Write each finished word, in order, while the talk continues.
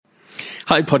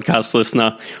Hi, podcast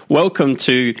listener. Welcome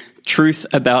to Truth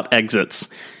About Exits,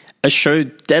 a show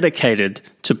dedicated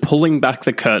to pulling back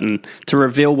the curtain to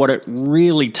reveal what it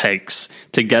really takes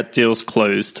to get deals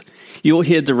closed. You'll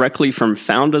hear directly from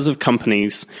founders of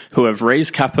companies who have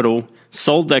raised capital,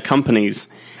 sold their companies,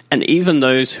 and even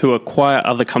those who acquire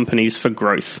other companies for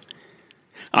growth.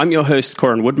 I'm your host,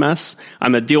 Corin Woodmass.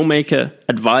 I'm a deal maker,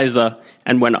 advisor,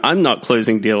 and when I'm not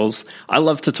closing deals, I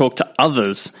love to talk to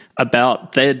others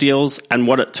about their deals and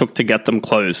what it took to get them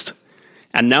closed.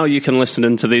 And now you can listen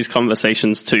into these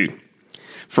conversations too.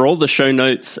 For all the show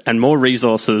notes and more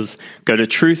resources, go to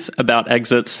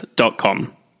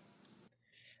truthaboutexits.com.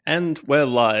 And we're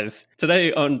live.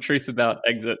 Today on Truth About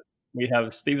Exit, we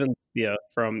have Stephen Spear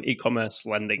from e-commerce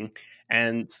lending.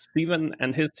 And Stephen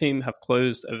and his team have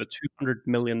closed over $200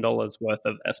 million worth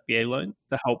of SBA loans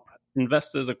to help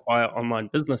investors acquire online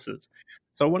businesses.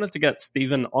 So I wanted to get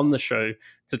Stephen on the show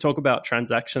to talk about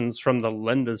transactions from the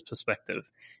lender's perspective,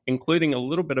 including a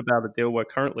little bit about a deal we're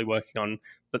currently working on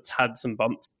that's had some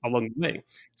bumps along the way.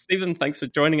 Stephen, thanks for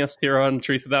joining us here on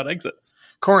Truth About Exits.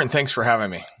 Corin, thanks for having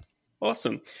me.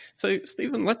 Awesome. So,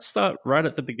 Stephen, let's start right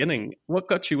at the beginning. What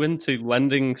got you into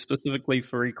lending specifically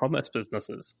for e-commerce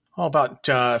businesses? Well, about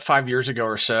 5 years ago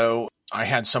or so, I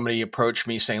had somebody approach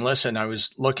me saying, listen, I was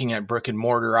looking at brick and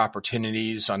mortar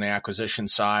opportunities on the acquisition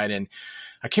side, and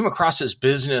I came across this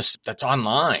business that's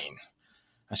online.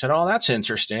 I said, oh, that's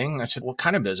interesting. I said, what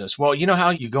kind of business? Well, you know how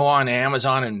you go on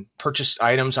Amazon and purchase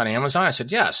items on Amazon? I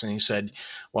said, yes. And he said,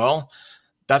 well,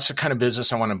 that's the kind of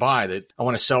business I want to buy, that I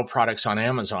want to sell products on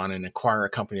Amazon and acquire a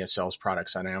company that sells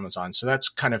products on Amazon. So that's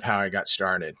kind of how I got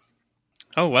started.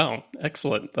 Oh, wow.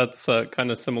 Excellent. That's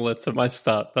kind of similar to my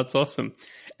start. That's awesome.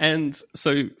 And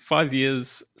so 5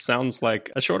 years sounds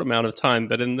like a short amount of time,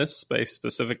 but in this space,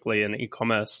 specifically in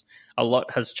e-commerce, a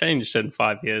lot has changed in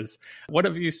 5 years. What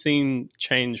have you seen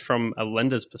change from a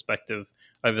lender's perspective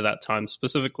over that time,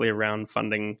 specifically around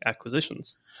funding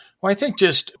acquisitions? Well, I think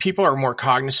just people are more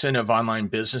cognizant of online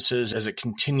businesses as it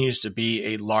continues to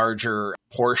be a larger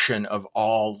portion of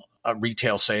all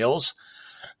retail sales.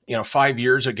 5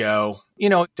 years ago,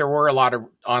 there were a lot of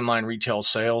online retail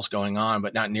sales going on,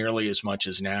 but not nearly as much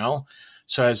as now.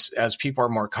 So as people are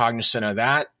more cognizant of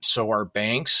that, so are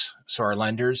banks, so are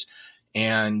lenders,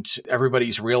 and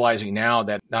everybody's realizing now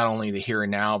that not only the here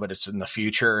and now, but it's in the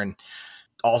future. And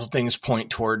all things point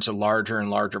towards a larger and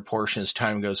larger portion as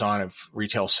time goes on of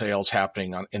retail sales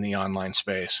happening in the online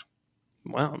space.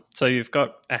 Wow. So you've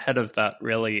got ahead of that,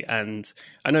 really. And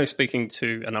I know, speaking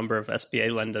to a number of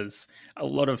SBA lenders, a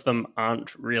lot of them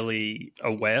aren't really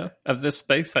aware of this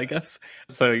space, I guess.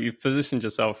 So you've positioned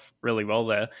yourself really well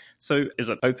there. So is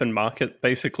it open market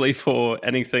basically for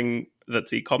anything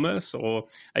that's e-commerce, or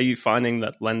are you finding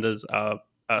that lenders are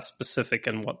specific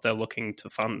in what they're looking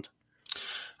to fund?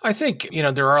 I think,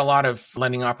 there are a lot of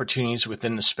lending opportunities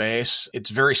within the space. It's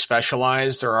very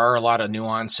specialized. There are a lot of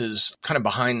nuances kind of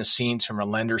behind the scenes from a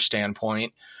lender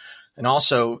standpoint. And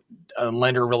also, a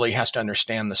lender really has to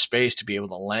understand the space to be able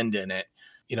to lend in it.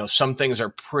 Some things are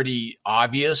pretty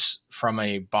obvious from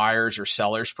a buyer's or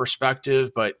seller's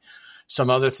perspective, but some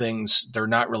other things they're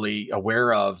not really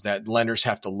aware of that lenders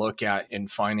have to look at in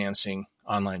financing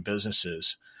online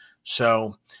businesses.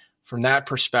 So from that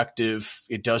perspective,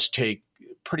 it does take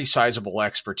pretty sizable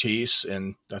expertise,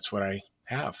 and that's what I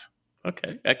have.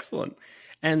 Okay, excellent.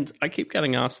 And I keep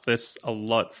getting asked this a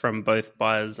lot from both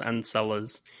buyers and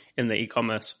sellers in the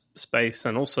e-commerce space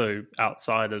and also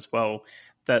outside as well,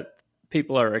 that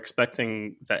people are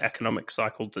expecting the economic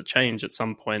cycle to change at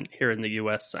some point here in the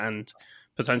US and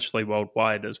potentially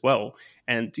worldwide as well.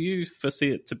 And do you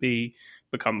foresee it to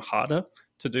become harder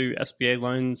to do SBA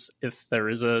loans if there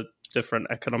is a different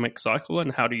economic cycle?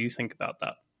 And how do you think about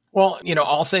that? Well,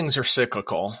 all things are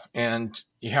cyclical, and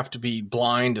you have to be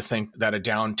blind to think that a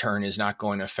downturn is not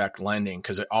going to affect lending,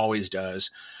 because it always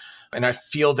does. And I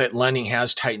feel that lending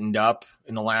has tightened up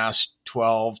in the last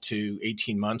 12 to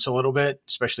 18 months a little bit,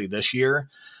 especially this year.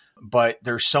 But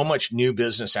there's so much new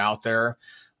business out there,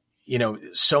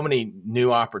 so many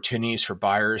new opportunities for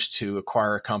buyers to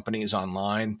acquire companies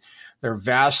online. There are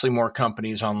vastly more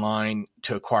companies online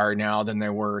to acquire now than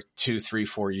there were 2, 3,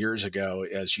 4 years ago,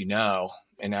 as you know,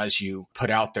 and as you put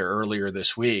out there earlier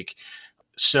this week.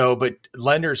 So, but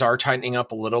lenders are tightening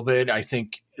up a little bit. I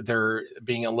think they're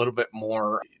being a little bit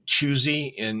more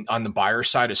choosy on the buyer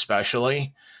side,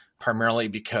 especially, primarily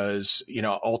because,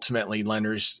 ultimately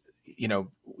lenders,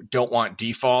 don't want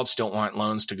defaults, don't want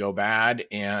loans to go bad.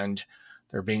 And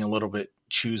they're being a little bit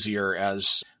choosier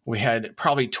as we head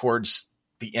probably towards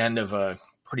the end of a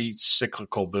pretty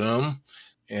cyclical boom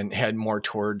and head more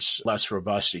towards less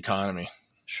robust economy.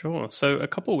 Sure. So a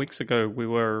couple of weeks ago, we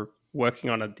were working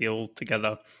on a deal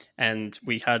together, and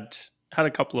we had a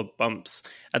couple of bumps.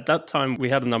 At that time, we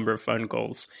had a number of phone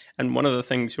calls, and one of the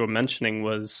things you were mentioning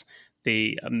was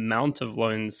the amount of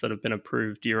loans that have been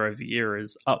approved year over year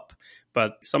is up,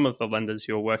 but some of the lenders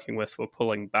you're working with were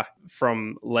pulling back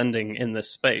from lending in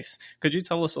this space. Could you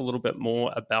tell us a little bit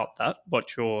more about that,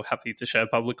 what you're happy to share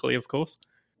publicly, of course?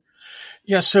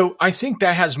 Yeah, so I think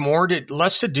that has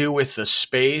less to do with the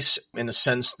space in the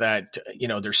sense that,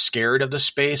 they're scared of the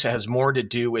space. It has more to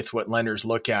do with what lenders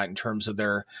look at in terms of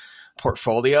their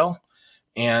portfolio.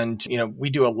 And,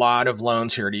 we do a lot of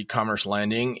loans here at e-commerce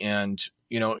lending. And,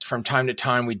 from time to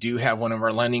time, we do have one of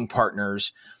our lending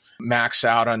partners max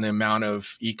out on the amount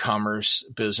of e-commerce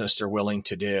business they're willing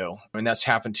to do. And that's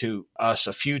happened to us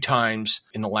a few times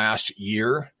in the last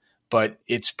year, but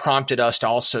it's prompted us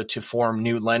also to form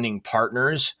new lending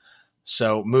partners.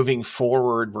 So moving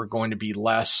forward, we're going to be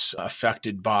less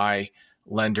affected by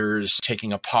lenders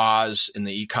taking a pause in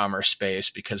the e-commerce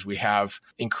space because we have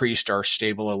increased our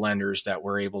stable of lenders that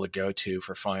we're able to go to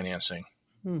for financing.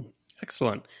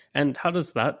 Excellent. And how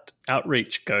does that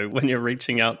outreach go when you're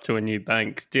reaching out to a new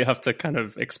bank? Do you have to kind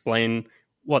of explain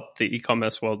what the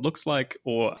e-commerce world looks like,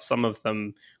 or some of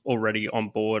them already on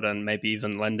board and maybe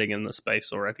even lending in the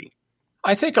space already?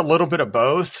 I think a little bit of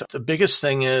both. The biggest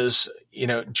thing is,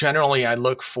 generally I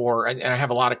look for, and I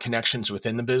have a lot of connections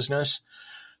within the business.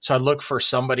 So I look for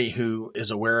somebody who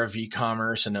is aware of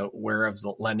e-commerce and aware of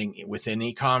the lending within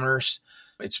e-commerce.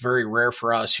 It's very rare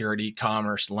for us here at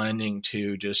e-commerce lending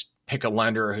to just pick a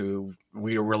lender who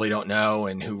we really don't know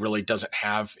and who really doesn't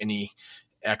have any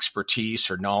expertise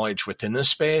or knowledge within this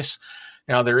space.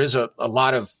 Now, there is a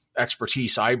lot of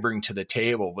expertise I bring to the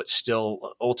table, but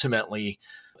still ultimately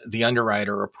the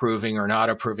underwriter approving or not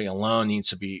approving a loan needs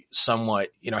to be somewhat,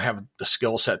 have the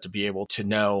skill set to be able to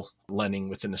know lending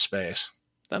within the space.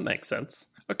 That makes sense.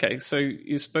 Okay, so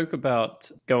you spoke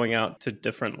about going out to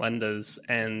different lenders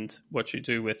and what you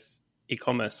do with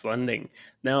e-commerce lending.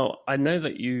 Now, I know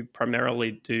that you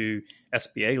primarily do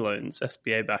SBA loans,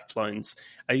 SBA-backed loans.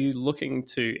 Are you looking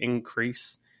to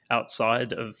increase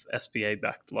outside of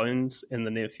SBA-backed loans in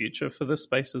the near future for this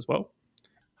space as well?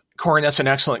 Corin, that's an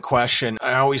excellent question.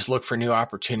 I always look for new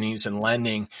opportunities in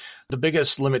lending. The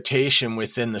biggest limitation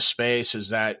within the space is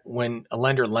that when a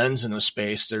lender lends in the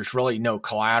space, there's really no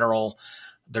collateral.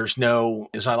 There's no,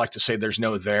 as I like to say, there's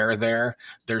no there.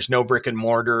 There's no brick and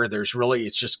mortar.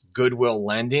 It's just goodwill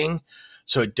lending.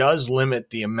 So it does limit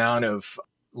the amount of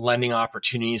lending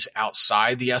opportunities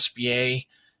outside the SBA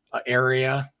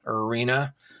area or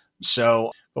arena.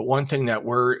 But one thing that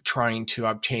we're trying to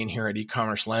obtain here at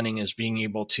e-commerce lending is being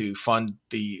able to fund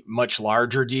the much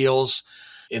larger deals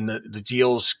in the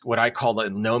deals, what I call the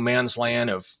no man's land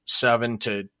of $7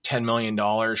 to $10 million,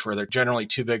 where they're generally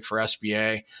too big for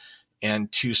SBA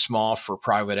and too small for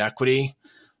private equity.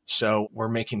 So we're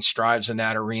making strides in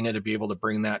that arena to be able to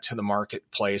bring that to the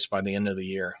marketplace by the end of the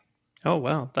year. Oh,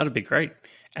 wow. That'd be great.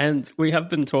 And we have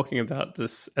been talking about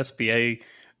this SBA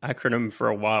acronym for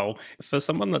a while. For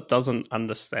someone that doesn't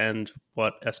understand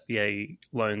what SBA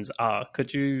loans are,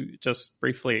 could you just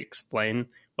briefly explain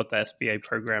what the SBA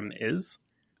program is?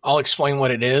 I'll explain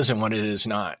what it is and what it is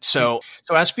not. So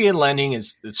SBA lending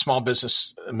is the Small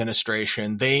Business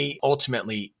Administration. They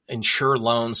ultimately insure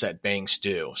loans that banks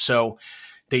do. So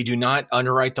they do not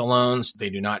underwrite the loans. They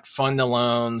do not fund the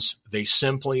loans. They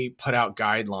simply put out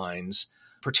guidelines.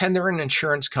 Pretend they're an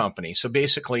insurance company. So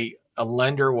basically, a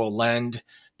lender will lend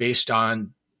based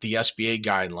on the SBA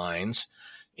guidelines.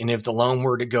 And if the loan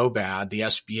were to go bad, the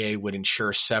SBA would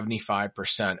insure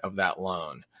 75% of that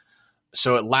loan.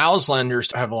 So it allows lenders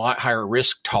to have a lot higher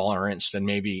risk tolerance than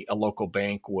maybe a local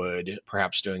bank would,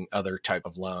 perhaps doing other type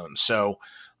of loans. So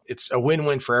it's a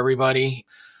win-win for everybody.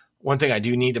 One thing I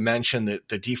do need to mention, that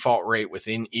the default rate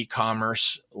within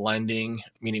e-commerce lending,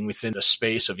 meaning within the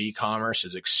space of e-commerce,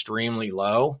 is extremely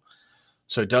low.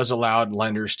 So it does allow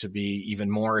lenders to be even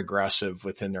more aggressive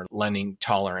within their lending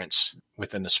tolerance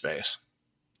within the space.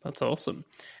 That's awesome.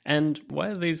 And why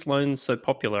are these loans so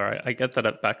popular? I get that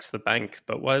it backs the bank,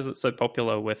 but why is it so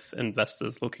popular with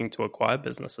investors looking to acquire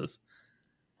businesses?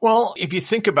 Well, if you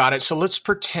think about it, so let's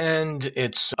pretend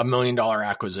it's $1 million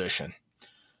acquisition.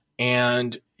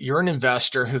 And you're an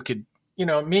investor who could,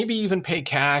 maybe even pay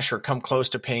cash or come close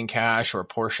to paying cash or a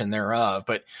portion thereof.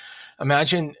 But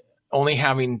imagine only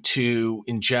having to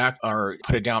inject or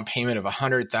put a down payment of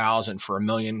 $100,000 for $1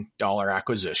 million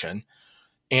acquisition.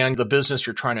 And the business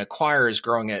you're trying to acquire is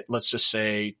growing at, let's just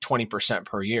say, 20%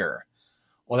 per year.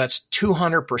 Well, that's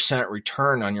 200%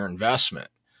 return on your investment.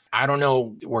 I don't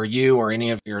know where you or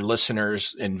any of your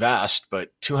listeners invest,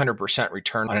 but 200%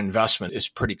 return on investment is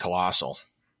pretty colossal.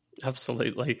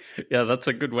 Absolutely. Yeah, that's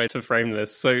a good way to frame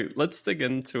this. So let's dig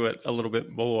into it a little bit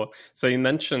more. So you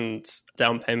mentioned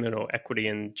down payment or equity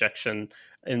injection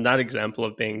in that example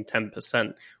of being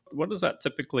 10%. What does that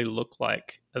typically look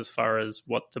like as far as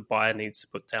what the buyer needs to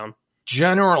put down?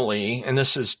 Generally, and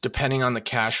this is depending on the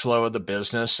cash flow of the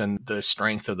business and the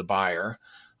strength of the buyer,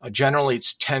 generally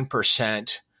it's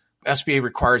 10%. SBA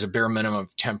requires a bare minimum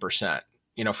of 10%,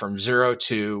 from 0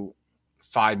 to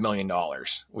 $5 million,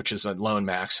 which is a loan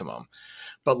maximum.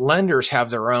 But lenders have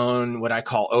their own, what I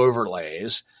call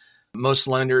overlays. Most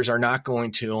lenders are not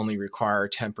going to only require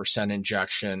 10%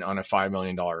 injection on a $5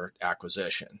 million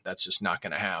acquisition. That's just not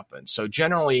going to happen. So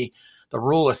generally, the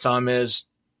rule of thumb is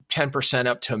 10%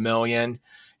 up to $1 million,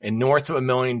 and north of $1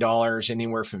 million,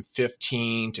 anywhere from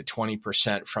 15 to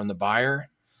 20% from the buyer.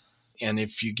 And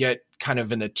if you get kind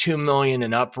of in the 2 million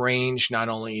and up range, not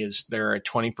only is there a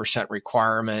 20%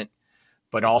 requirement,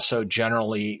 but also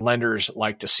generally lenders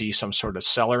like to see some sort of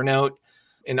seller note.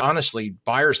 And honestly,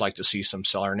 buyers like to see some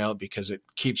seller note because it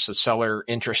keeps the seller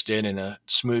interested in a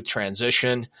smooth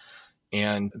transition,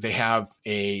 and they have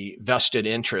a vested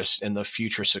interest in the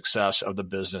future success of the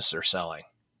business they're selling.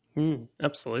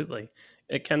 Absolutely.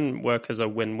 It can work as a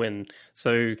win-win.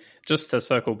 So just to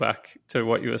circle back to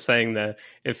what you were saying there,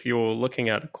 if you're looking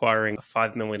at acquiring a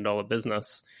 $5 million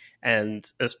business, and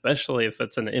especially if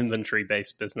it's an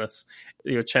inventory-based business,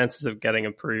 your chances of getting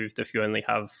approved if you only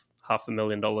have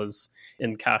 $500,000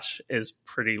 in cash is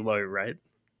pretty low, right?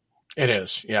 It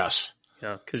is, yes.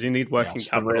 Yeah, because you need working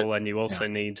capital and you also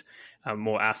need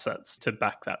more assets to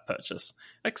back that purchase.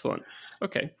 Excellent.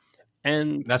 Okay.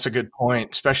 And that's a good point,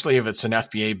 especially if it's an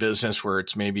FBA business where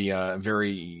it's maybe a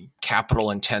very capital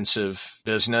intensive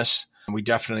business. We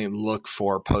definitely look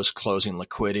for post-closing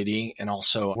liquidity, and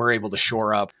also we're able to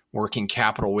shore up working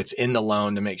capital within the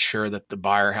loan to make sure that the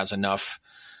buyer has enough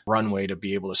runway to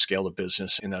be able to scale the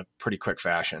business in a pretty quick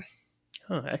fashion.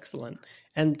 Oh, excellent.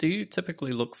 And do you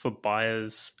typically look for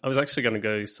buyers? I was actually going to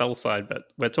go sell side, but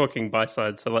we're talking buy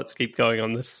side, so let's keep going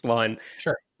on this line.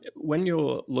 Sure. When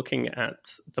you're looking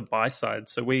at the buy side,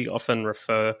 so we often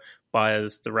refer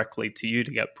buyers directly to you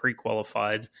to get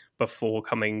pre-qualified before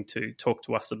coming to talk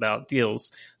to us about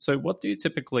deals. So what do you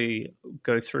typically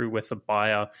go through with a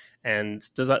buyer, and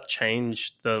does that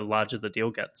change the larger the deal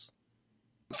gets?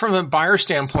 From a buyer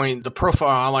standpoint, the profile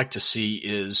I like to see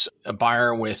is a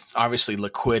buyer with obviously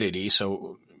liquidity,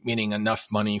 so meaning enough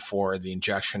money for the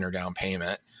injection or down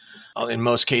payment. In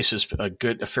most cases,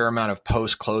 a fair amount of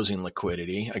post-closing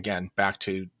liquidity. Again, back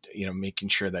to making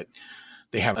sure that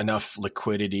they have enough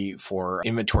liquidity for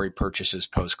inventory purchases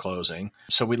post-closing.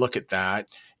 So we look at that.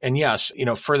 And yes,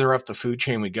 further up the food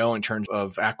chain we go in terms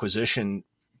of acquisition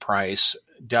price,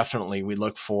 definitely we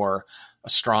look for a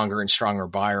stronger and stronger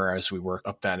buyer as we work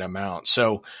up that amount.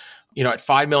 So, at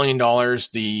 $5 million,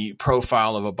 the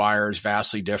profile of a buyer is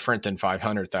vastly different than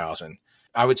 $500,000.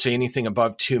 I would say anything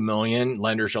above 2 million,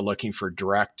 lenders are looking for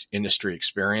direct industry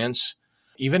experience.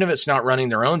 Even if it's not running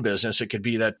their own business, it could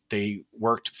be that they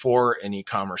worked for an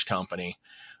e-commerce company,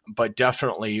 but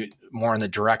definitely more on the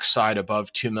direct side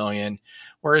above 2 million.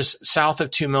 Whereas south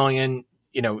of 2 million,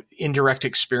 indirect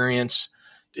experience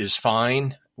is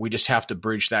fine. We just have to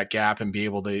bridge that gap and be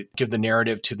able to give the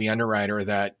narrative to the underwriter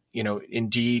that,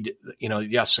 indeed,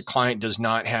 yes, the client does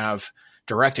not have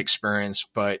direct experience,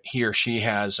 but he or she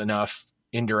has enough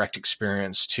indirect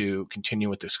experience to continue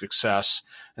with the success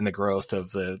and the growth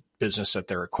of the business that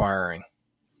they're acquiring.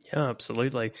 Yeah,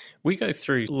 absolutely. We go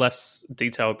through less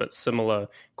detailed but similar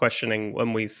questioning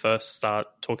when we first start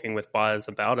talking with buyers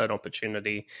about an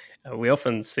opportunity. We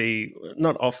often see,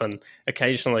 not often,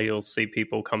 occasionally you'll see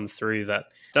people come through that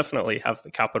definitely have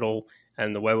the capital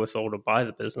and the wherewithal to buy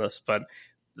the business, but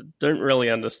don't really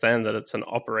understand that it's an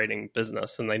operating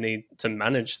business and they need to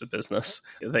manage the business.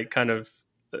 They kind of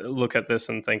look at this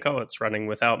and think, oh, it's running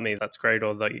without me. That's great.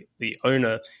 Or the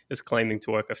owner is claiming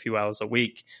to work a few hours a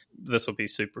week. This will be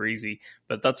super easy.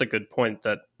 But that's a good point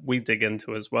that we dig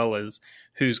into as well, is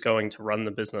who's going to run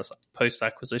the business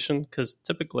post-acquisition, because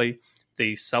typically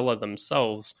the seller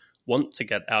themselves want to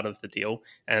get out of the deal.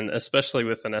 And especially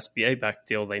with an SBA-backed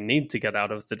deal, they need to get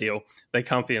out of the deal. They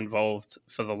can't be involved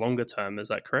for the longer term. Is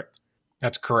that correct?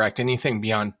 That's correct. Anything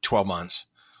beyond 12 months.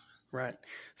 Right.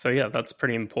 So yeah, that's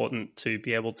pretty important to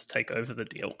be able to take over the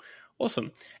deal.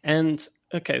 Awesome. And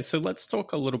okay, so let's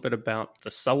talk a little bit about the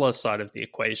seller side of the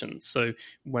equation. So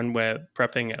when we're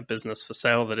prepping a business for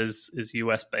sale that is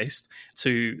US based,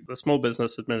 to the Small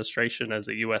Business Administration as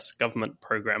a US government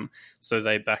program, so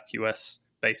they back US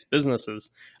based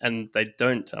businesses, and they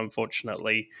don't,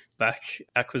 unfortunately, back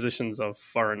acquisitions of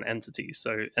foreign entities,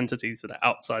 so entities that are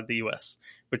outside the US,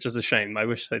 which is a shame. I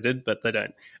wish they did, but they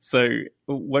don't. So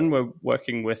when we're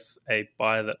working with a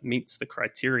buyer that meets the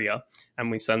criteria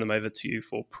and we send them over to you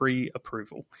for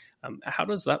pre-approval, how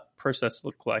does that process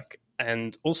look like?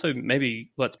 And also,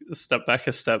 maybe let's step back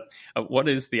a step. What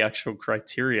is the actual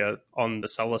criteria on the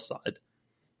seller side?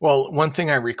 Well, one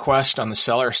thing I request on the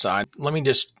seller side, let me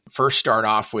just first start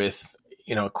off with,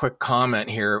 a quick comment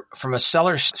here. From a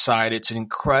seller's side, it's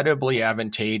incredibly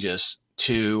advantageous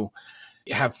to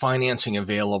have financing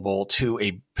available to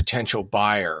a potential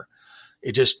buyer.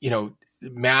 It just,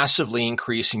 massively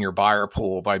increasing your buyer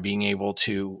pool by being able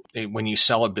to, when you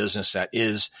sell a business that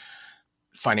is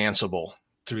financeable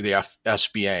through the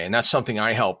SBA. And that's something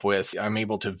I help with. I'm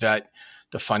able to vet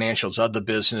the financials of the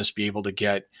business, be able to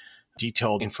get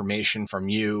detailed information from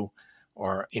you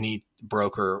or any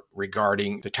broker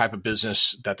regarding the type of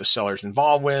business that the seller's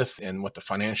involved with and what the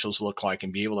financials look like,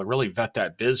 and be able to really vet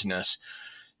that business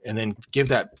and then give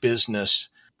that business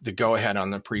the go-ahead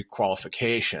on the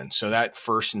pre-qualification. So that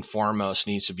first and foremost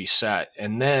needs to be set.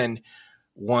 And then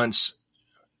once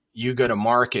you go to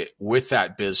market with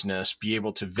that business, be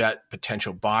able to vet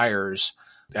potential buyers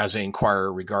as they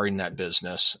inquire regarding that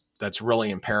business. That's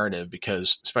really imperative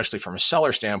because, especially from a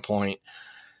seller standpoint,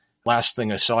 last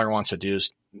thing a seller wants to do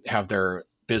is have their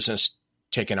business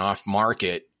taken off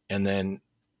market and then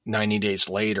 90 days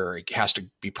later it has to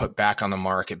be put back on the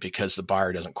market because the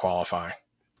buyer doesn't qualify.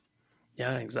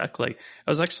 Yeah, exactly.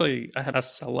 I had a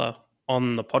seller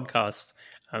on the podcast.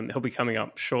 He'll be coming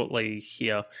up shortly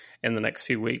here in the next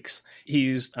few weeks. He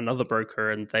used another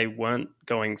broker and they weren't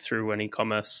going through an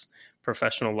e-commerce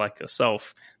professional like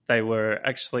yourself. They were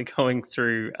actually going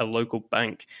through a local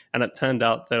bank, and it turned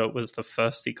out that it was the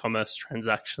first e-commerce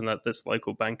transaction that this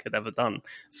local bank had ever done.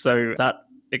 So that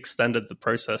extended the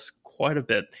process quite a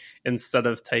bit. Instead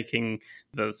of taking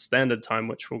the standard time,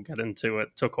 which we'll get into, it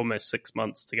took almost 6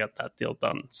 months to get that deal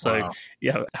done. So Wow.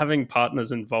 Yeah, having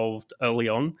partners involved early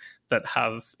on that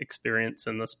have experience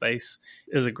in the space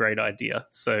is a great idea.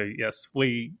 So yes,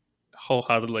 we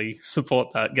wholeheartedly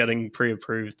support that. Getting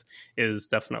pre-approved is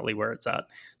definitely where it's at.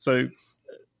 So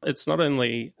it's not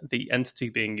only the entity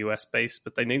being US based,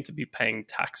 but they need to be paying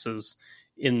taxes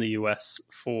in the US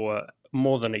for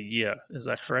more than a year. Is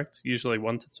that correct? Usually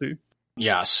 1 to 2?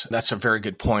 Yes, that's a very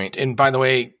good point. And by the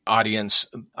way, audience,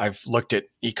 I've looked at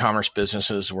e-commerce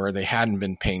businesses where they hadn't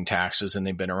been paying taxes and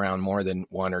they've been around more than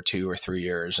 1 or 2 or 3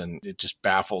 years, and it just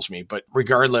baffles me. But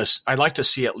regardless, I'd like to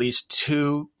see at least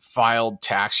 2 filed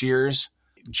tax years,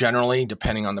 generally,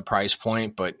 depending on the price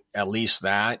point, but at least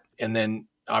that. And then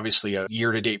obviously a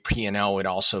year-to-date P&L would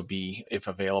also be, if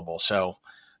available. So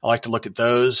I like to look at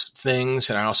those things.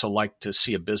 And I also like to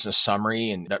see a business summary,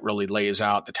 and that really lays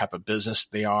out the type of business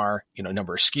they are,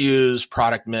 number of SKUs,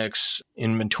 product mix,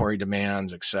 inventory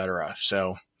demands, et cetera.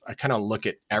 So I kind of look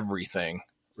at everything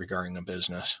regarding a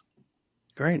business.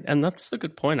 Great. And that's a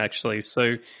good point, actually.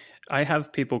 So I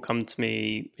have people come to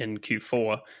me in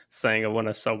Q4 saying, I want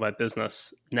to sell my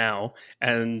business now,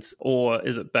 or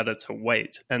is it better to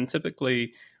wait? And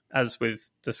typically, as we've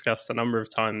discussed a number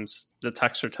of times, the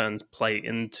tax returns play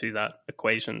into that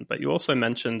equation. But you also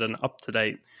mentioned an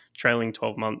up-to-date trailing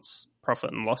 12 months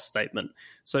profit and loss statement.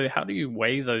 So how do you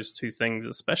weigh those two things,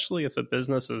 especially if a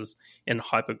business is in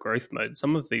hyper growth mode?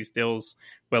 Some of these deals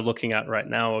we're looking at right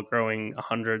now are growing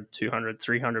 100, 200,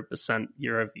 300%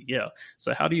 year over year.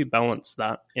 So how do you balance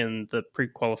that in the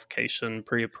pre-qualification,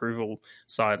 pre-approval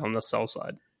side on the sell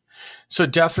side? So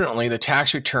definitely the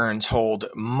tax returns hold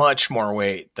much more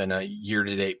weight than a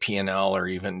year-to-date P&L or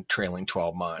even trailing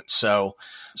 12 months. So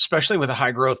especially with a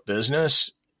high growth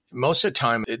business, most of the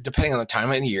time, depending on the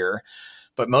time of the year,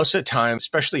 but most of the time,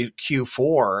 especially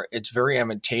Q4, it's very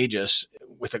advantageous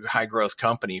with a high growth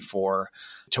company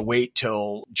to wait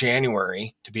till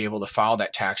January to be able to file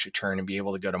that tax return and be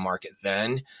able to go to market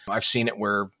then. I've seen it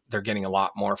where they're getting a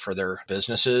lot more for their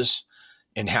businesses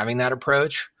in having that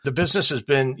approach. The business has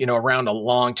been, around a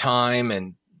long time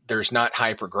and there's not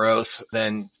hyper growth,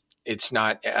 then it's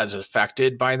not as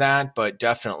affected by that. But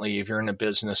definitely if you're in a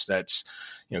business that's,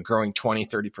 growing 20,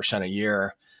 30% a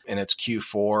year and it's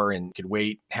Q4 and could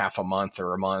wait half a month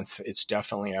or a month, it's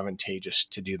definitely advantageous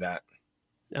to do that.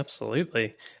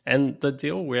 Absolutely. And the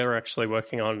deal we're actually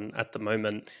working on at the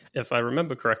moment, if I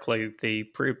remember correctly, the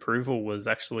pre-approval was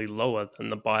actually lower than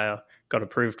the buyer got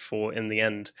approved for in the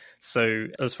end. So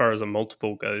as far as a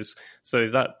multiple goes, so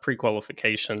that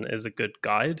pre-qualification is a good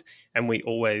guide. And we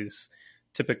always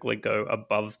typically go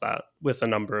above that with a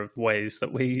number of ways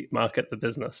that we market the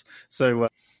business. So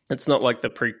It's not like the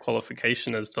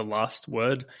pre-qualification is the last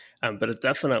word, but it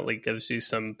definitely gives you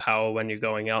some power when you're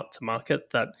going out to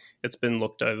market that it's been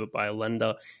looked over by a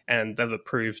lender and they've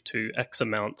approved to X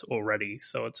amount already.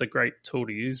 So it's a great tool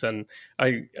to use. And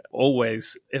I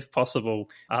always, if possible,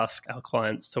 ask our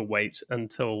clients to wait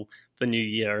until the new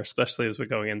year, especially as we're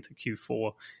going into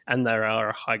Q4 and they are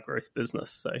a high growth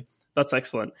business. So that's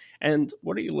excellent. And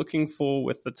what are you looking for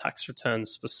with the tax returns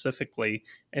specifically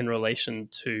in relation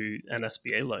to an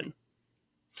SBA loan?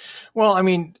 Well, I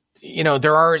mean,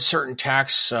 there are certain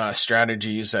tax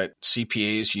strategies that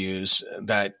CPAs use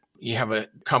that you have a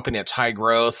company that's high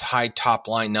growth, high top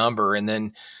line number. And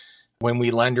then when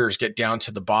we lenders get down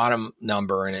to the bottom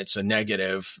number and it's a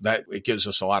negative, that it gives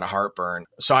us a lot of heartburn.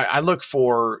 So I look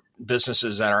for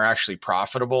businesses that are actually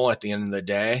profitable at the end of the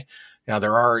day. Now,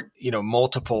 there are,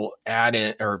 multiple add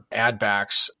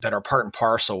backs that are part and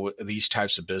parcel with these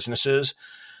types of businesses.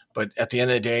 But at the end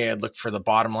of the day, I'd look for the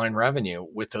bottom line revenue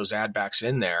with those add backs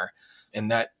in there. And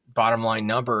that bottom line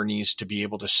number needs to be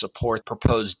able to support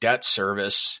proposed debt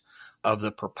service of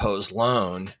the proposed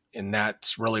loan. And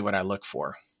that's really what I look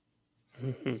for.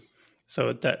 Mm-hmm. So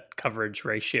a debt coverage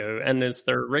ratio. And is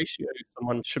there a ratio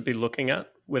someone should be looking at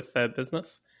with their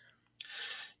business?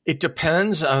 It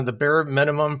depends. The bare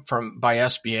minimum by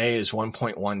SBA is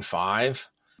 1.15.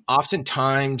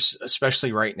 Oftentimes,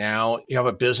 especially right now, you have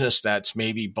a business that's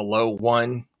maybe below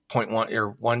 1.1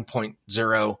 or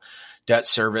 1.0 debt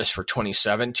service for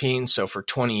 2017. So for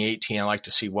 2018, I like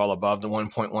to see well above the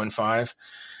 1.15.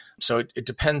 So it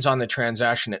depends on the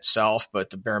transaction itself,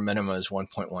 but the bare minimum is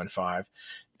 1.15.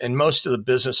 And most of the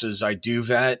businesses I do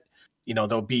vet,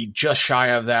 they'll be just shy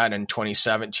of that in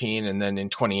 2017. And then in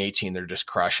 2018, they're just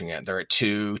crushing it. They're at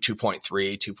 2, 2.3,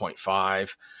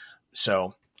 2.5.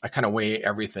 So I kind of weigh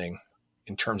everything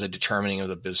in terms of determining if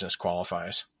the business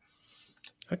qualifies.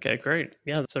 Okay, great.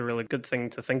 Yeah, that's a really good thing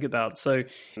to think about. So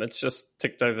it's just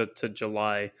ticked over to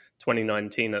July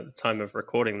 2019 at the time of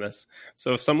recording this.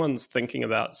 So if someone's thinking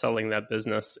about selling their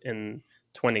business in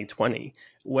 2020,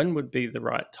 when would be the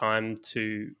right time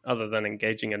to, other than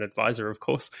engaging an advisor, of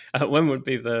course, when would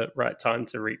be the right time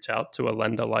to reach out to a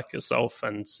lender like yourself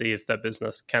and see if their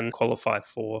business can qualify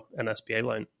for an SBA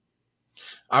loan?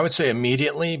 I would say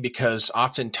immediately, because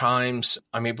oftentimes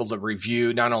I'm able to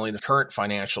review not only the current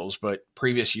financials, but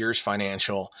previous year's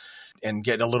financial and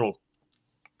get a little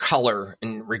color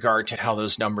in regard to how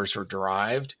those numbers are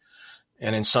derived.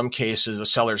 And in some cases, the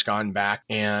seller's gone back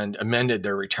and amended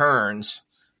their returns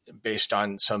based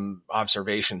on some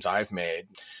observations I've made.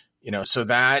 So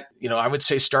that, I would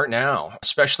say start now,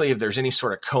 especially if there's any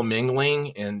sort of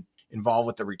commingling and involved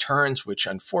with the returns, which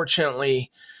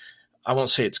unfortunately, I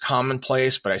won't say it's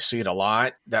commonplace, but I see it a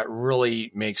lot. That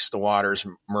really makes the waters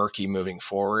murky moving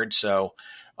forward. So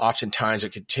oftentimes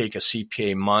it could take a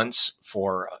CPA months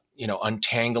for,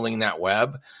 untangling that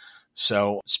web.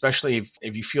 So especially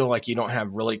if you feel like you don't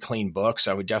have really clean books,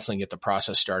 I would definitely get the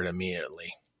process started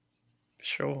immediately.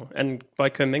 Sure. And by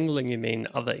commingling, you mean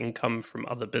other income from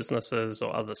other businesses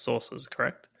or other sources,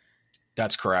 correct?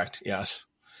 That's correct. Yes.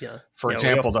 Yeah. For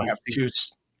example, they'll have two.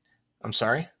 I'm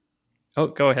sorry? Oh,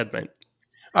 go ahead, mate.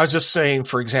 I was just saying,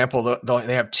 for example,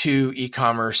 they have two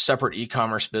separate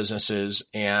e-commerce businesses,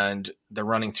 and they're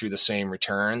running through the same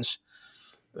returns.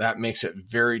 That makes it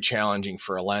very challenging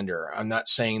for a lender. I'm not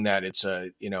saying that it's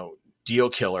a, deal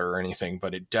killer or anything,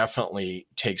 but it definitely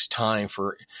takes time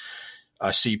for a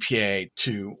CPA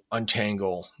to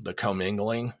untangle the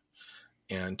commingling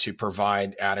and to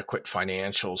provide adequate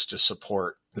financials to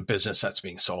support the business that's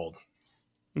being sold.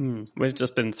 We've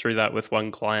just been through that with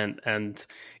one client, and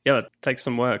it takes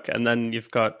some work. And then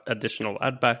you've got additional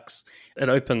add backs. It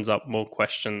opens up more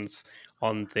questions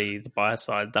on the buyer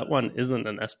side. That one isn't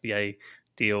an SBA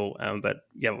deal, but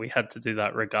we had to do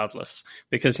that regardless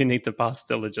because you need to pass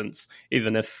diligence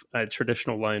even if a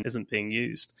traditional loan isn't being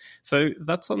used. So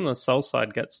that's on the sell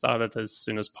side. Get started as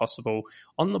soon as possible.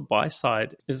 On the buy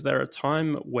side, is there a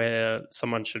time where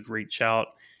someone should reach out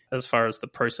as far as the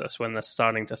process when they're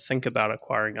starting to think about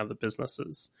acquiring other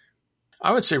businesses?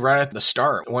 I would say right at the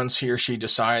start, once he or she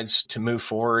decides to move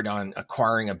forward on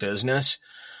acquiring a business,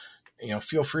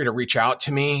 feel free to reach out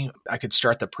to me. I could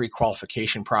start the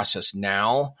pre-qualification process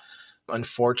now.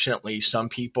 Unfortunately, some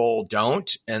people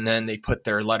don't, and then they put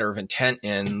their letter of intent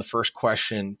in. The first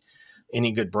question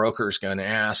any good broker is going to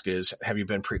ask is, have you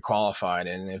been pre-qualified?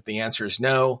 And if the answer is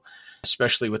no,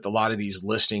 especially with a lot of these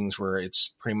listings where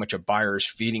it's pretty much a buyer's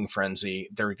feeding frenzy,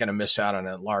 they're going to miss out on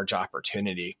a large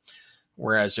opportunity.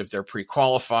 Whereas if they're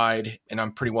pre-qualified, and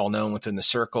I'm pretty well known within the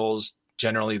circles,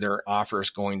 generally their offer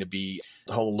is going to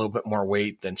hold a little bit more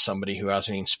weight than somebody who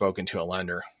hasn't even spoken to a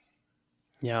lender.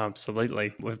 Yeah,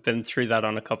 absolutely. We've been through that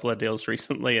on a couple of deals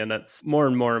recently, and it's more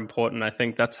and more important. I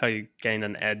think that's how you gain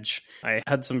an edge. I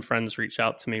had some friends reach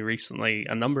out to me recently,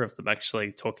 a number of them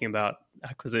actually, talking about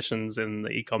acquisitions in the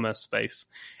e-commerce space,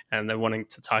 and they're wanting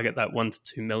to target that 1 to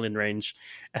 2 million range.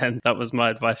 And that was my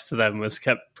advice to them, was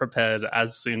get prepared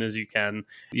as soon as you can.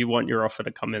 You want your offer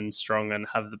to come in strong and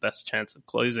have the best chance of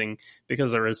closing,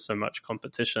 because there is so much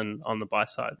competition on the buy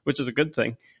side, which is a good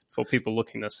thing for people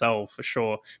looking to sell for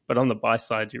sure. But on the buy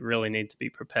side, you really need to be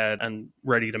prepared and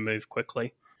ready to move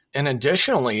quickly. And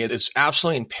additionally, it is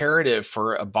absolutely imperative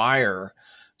for a buyer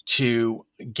to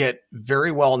get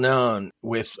very well known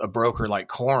with a broker like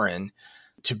Corin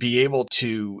to be able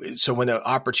to, so when the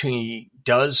opportunity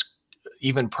does,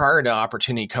 even prior to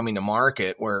opportunity coming to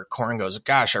market, where Corin goes,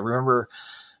 gosh, I remember,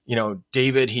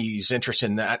 David, he's interested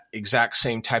in that exact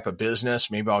same type of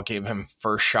business. Maybe I'll give him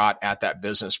first shot at that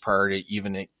business prior to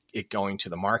even it going to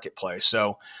the marketplace.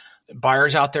 So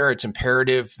buyers out there, it's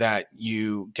imperative that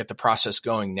you get the process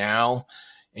going now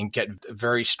and get a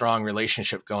very strong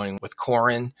relationship going with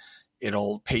Corin.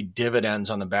 It'll pay dividends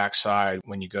on the backside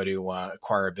when you go to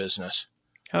acquire a business.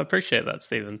 I appreciate that,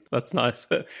 Stephen. That's nice.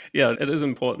 Yeah, it is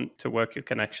important to work your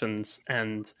connections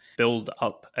and build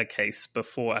up a case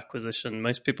before acquisition.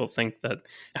 Most people think that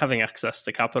having access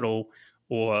to capital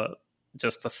or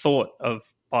just the thought of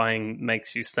buying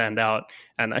makes you stand out,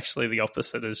 and actually the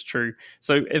opposite is true.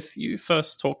 So if you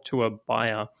first talk to a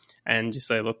buyer and you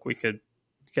say, look, we could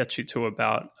get you to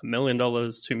about $1 million,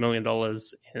 $2 million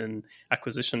in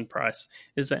acquisition price,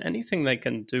 is there anything they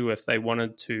can do if they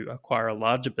wanted to acquire a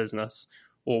larger business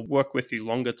or work with you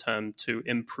longer term to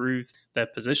improve their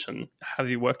position? Have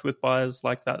you worked with buyers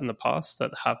like that in the past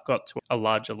that have got to a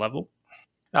larger level?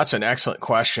 That's an excellent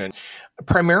question.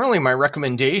 Primarily, my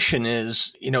recommendation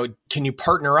is, can you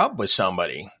partner up with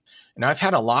somebody? And I've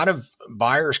had a lot of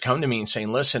buyers come to me and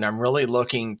saying, listen, I'm really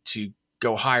looking to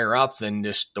go higher up than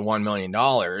just the $1 million.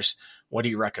 What do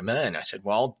you recommend? I said,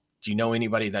 well, do you know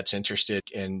anybody that's interested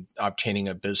in obtaining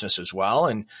a business as well?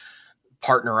 And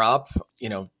partner up,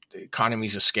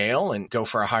 economies of scale, and go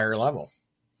for a higher level.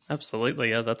 Absolutely.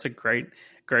 Yeah, that's a great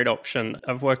option.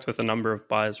 I've worked with a number of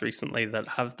buyers recently that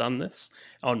have done this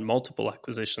on multiple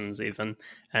acquisitions even,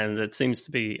 and it seems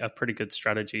to be a pretty good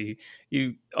strategy.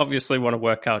 You obviously want to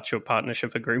work out your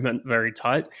partnership agreement very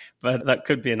tight, but that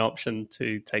could be an option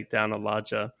to take down a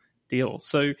larger deal.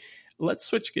 So let's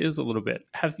switch gears a little bit.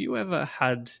 Have you ever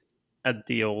had a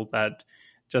deal that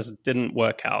just didn't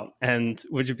work out? And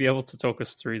would you be able to talk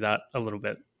us through that a little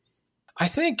bit? I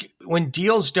think when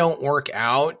deals don't work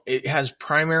out, it has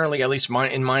primarily, at least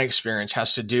in my experience,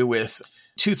 has to do with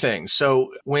two things.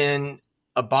 So when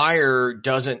a buyer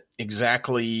doesn't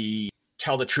exactly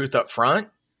tell the truth up front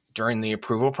during the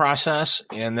approval process,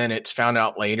 and then it's found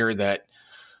out later that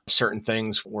certain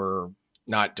things were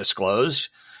not disclosed.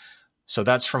 So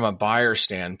that's from a buyer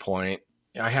standpoint.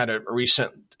 I had a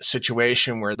recent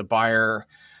situation where the buyer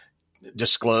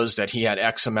disclosed that he had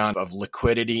X amount of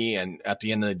liquidity, and at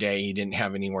the end of the day, he didn't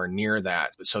have anywhere near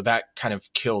that. So that kind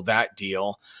of killed that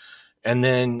deal. And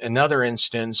then another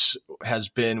instance has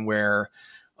been where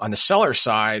on the seller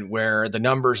side, where the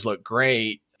numbers look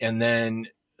great, and then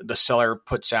the seller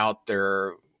puts out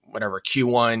their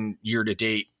Q1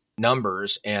 year-to-date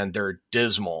numbers, and they're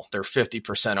dismal. They're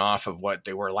 50% off of what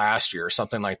they were last year or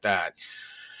something like that.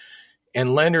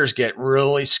 And lenders get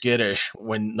really skittish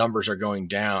when numbers are going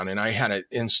down. And I had an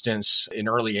instance in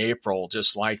early April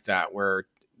just like that, where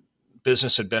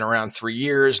business had been around 3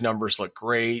 years, numbers look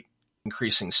great,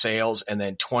 increasing sales. And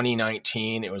then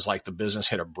 2019, it was like the business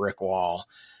hit a brick wall,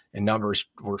 and numbers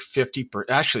were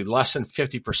actually less than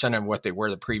 50% of what they were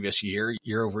the previous year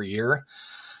over year.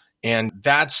 And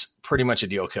that's pretty much a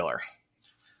deal killer.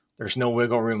 There's no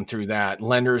wiggle room through that.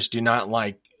 Lenders do not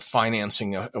like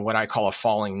financing what I call a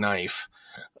falling knife.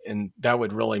 And that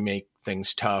would really make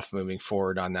things tough moving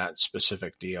forward on that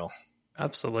specific deal.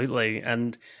 Absolutely.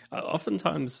 And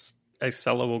oftentimes a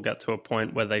seller will get to a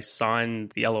point where they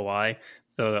sign the LOI.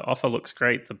 The offer looks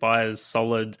great. The buyer's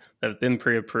solid. They've been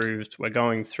pre-approved. We're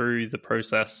going through the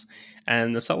process.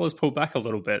 And the sellers pull back a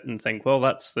little bit and think, well,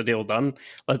 that's the deal done.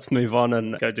 Let's move on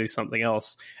and go do something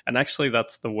else. And actually,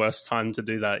 that's the worst time to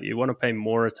do that. You want to pay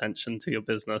more attention to your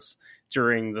business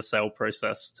during the sale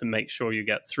process to make sure you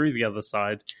get through the other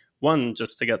side. One,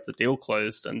 just to get the deal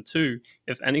closed. And two,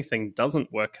 if anything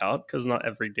doesn't work out, because not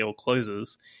every deal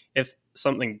closes, if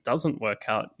something doesn't work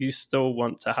out, you still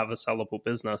want to have a sellable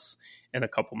business in a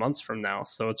couple months from now.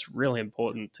 So it's really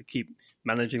important to keep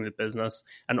managing the business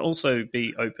and also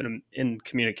be open in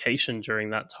communication during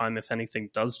that time if anything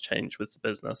does change with the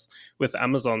business. With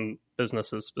Amazon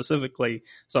businesses specifically,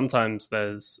 sometimes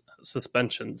there's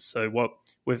suspensions. So what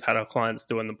we've had our clients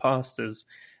do in the past is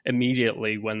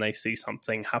immediately when they see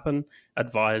something happen,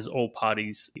 advise all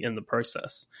parties in the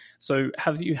process. So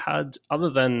have you had, other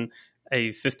than a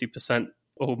 50%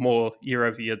 or more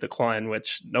year-over-year decline,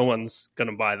 which no one's going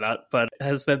to buy that, but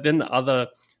has there been other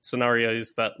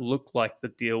scenarios that look like the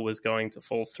deal was going to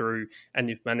fall through and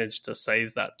you've managed to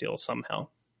save that deal somehow?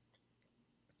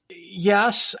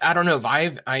 Yes. I don't know if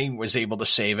I was able to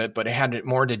save it, but it had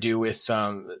more to do with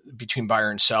between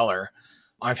buyer and seller.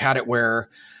 I've had it where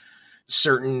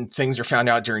certain things are found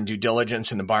out during due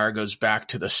diligence and the buyer goes back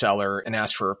to the seller and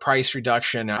asks for a price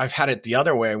reduction. I've had it the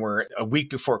other way where a week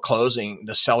before closing,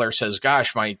 the seller says,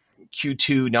 gosh, my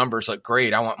Q2 numbers look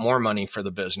great. I want more money for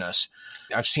the business.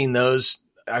 I've seen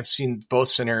both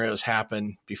scenarios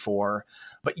happen before,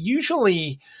 but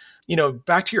usually,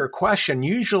 back to your question,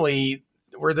 usually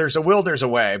where there's a will, there's a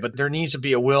way, but there needs to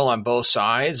be a will on both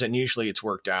sides. And usually it's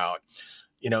worked out.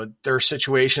 There are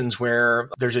situations where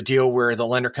there's a deal where the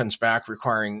lender comes back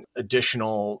requiring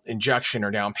additional injection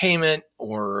or down payment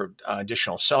or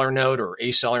additional seller note or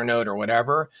a seller note or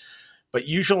whatever. But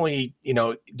usually,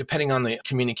 depending on the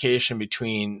communication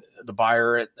between the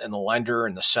buyer and the lender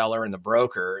and the seller and the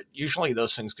broker, usually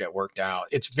those things get worked out.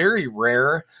 It's very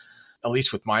rare, at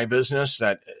least with my business,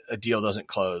 that a deal doesn't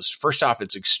close. First off,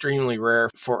 it's extremely rare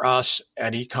for us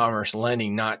at e-commerce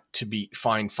lending not to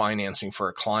find financing for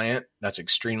a client. That's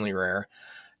extremely rare.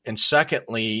 And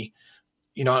secondly,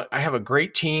 I have a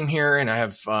great team here and I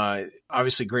have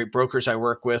obviously great brokers I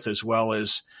work with, as well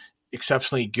as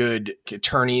exceptionally good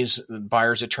attorneys,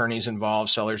 buyers' attorneys involved,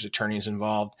 sellers' attorneys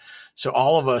involved. So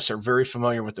all of us are very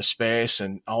familiar with the space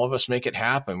and all of us make it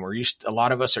happen. A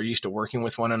lot of us are used to working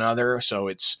with one another. So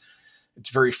it's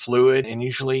very fluid, and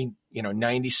usually,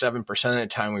 97% of the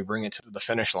time we bring it to the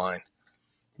finish line.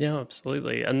 Yeah,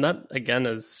 absolutely. And that, again,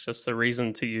 is just a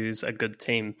reason to use a good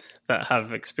team that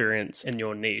have experience in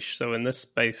your niche. So in this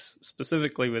space,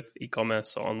 specifically with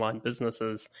e-commerce or online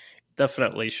businesses,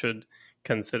 definitely should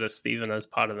consider Stephen as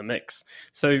part of the mix.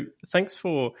 So thanks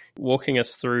for walking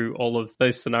us through all of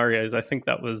those scenarios. I think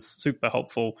that was super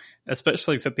helpful,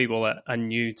 especially for people that are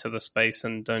new to the space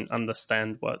and don't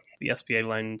understand what the SBA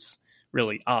loans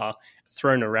really are,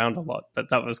 thrown around a lot,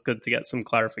 but that was good to get some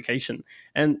clarification.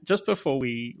 And just before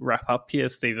we wrap up here,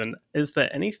 Stephen, is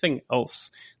there anything else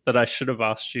that I should have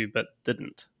asked you but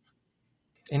didn't?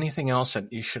 Anything else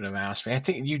that you should have asked me? I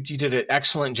think you did an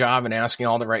excellent job in asking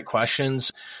all the right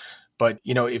questions. But,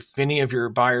 if any of your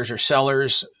buyers or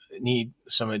sellers need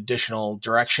some additional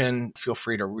direction, feel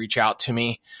free to reach out to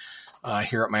me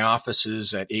here at my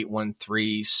offices at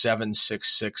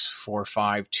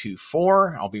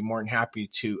 813-766-4524. I'll be more than happy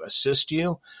to assist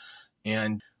you.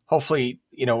 And hopefully,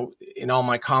 in all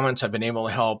my comments, I've been able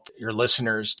to help your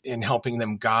listeners in helping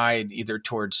them guide either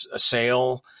towards a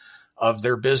sale of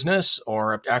their business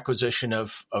or acquisition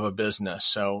of a business.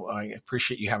 So I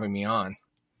appreciate you having me on.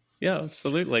 Yeah,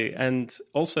 absolutely. And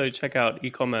also check out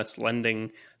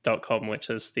ecommercelending.com, which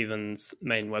is Stephen's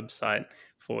main website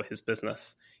for his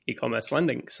business, e-commerce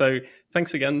lending. So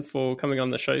thanks again for coming on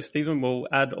the show, Stephen. We'll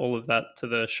add all of that to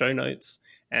the show notes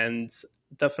and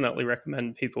definitely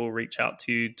recommend people reach out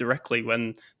to you directly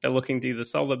when they're looking to either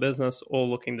sell their business or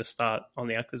looking to start on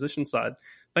the acquisition side.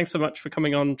 Thanks so much for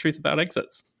coming on Truth About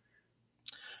Exits.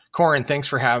 Corin, thanks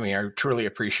for having me. I truly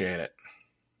appreciate it.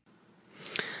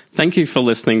 Thank you for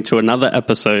listening to another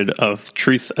episode of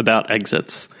Truth About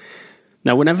Exits.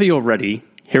 Now, whenever you're ready,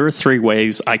 here are 3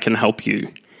 ways I can help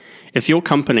you. If your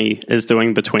company is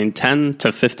doing between 10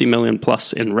 to 50 million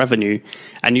plus in revenue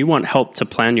and you want help to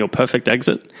plan your perfect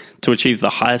exit to achieve the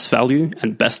highest value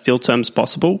and best deal terms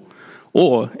possible,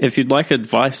 or if you'd like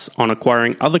advice on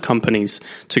acquiring other companies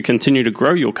to continue to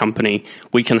grow your company,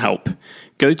 we can help.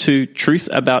 Go to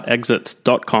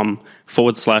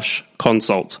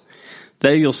truthaboutexits.com/consult.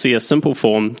 There you'll see a simple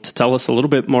form to tell us a little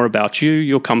bit more about you,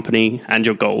 your company, and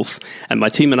your goals, and my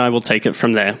team and I will take it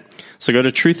from there. So go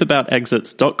to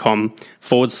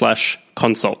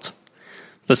truthaboutexits.com/consult.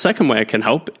 The second way I can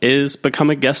help is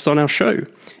become a guest on our show.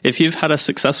 If you've had a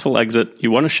successful exit, you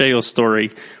want to share your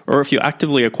story, or if you're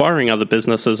actively acquiring other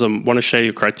businesses and want to share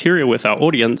your criteria with our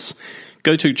audience,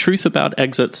 go to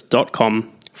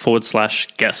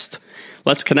truthaboutexits.com/guest.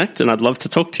 Let's connect, and I'd love to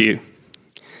talk to you.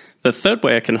 The third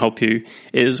way I can help you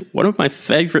is one of my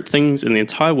favorite things in the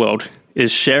entire world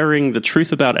is sharing the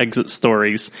Truth About Exit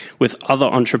stories with other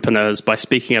entrepreneurs by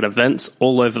speaking at events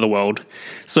all over the world.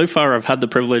 So far, I've had the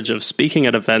privilege of speaking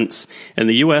at events in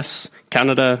the US,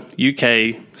 Canada,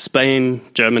 UK, Spain,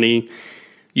 Germany,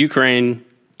 Ukraine,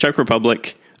 Czech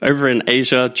Republic, over in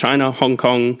Asia, China, Hong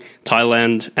Kong,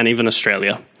 Thailand, and even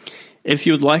Australia. If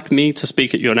you'd like me to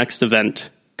speak at your next event,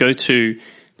 go to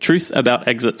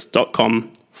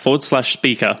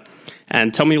truthaboutexits.com/speaker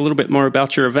and tell me a little bit more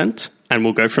about your event, and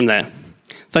we'll go from there.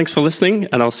 Thanks for listening,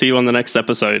 and I'll see you on the next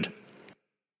episode.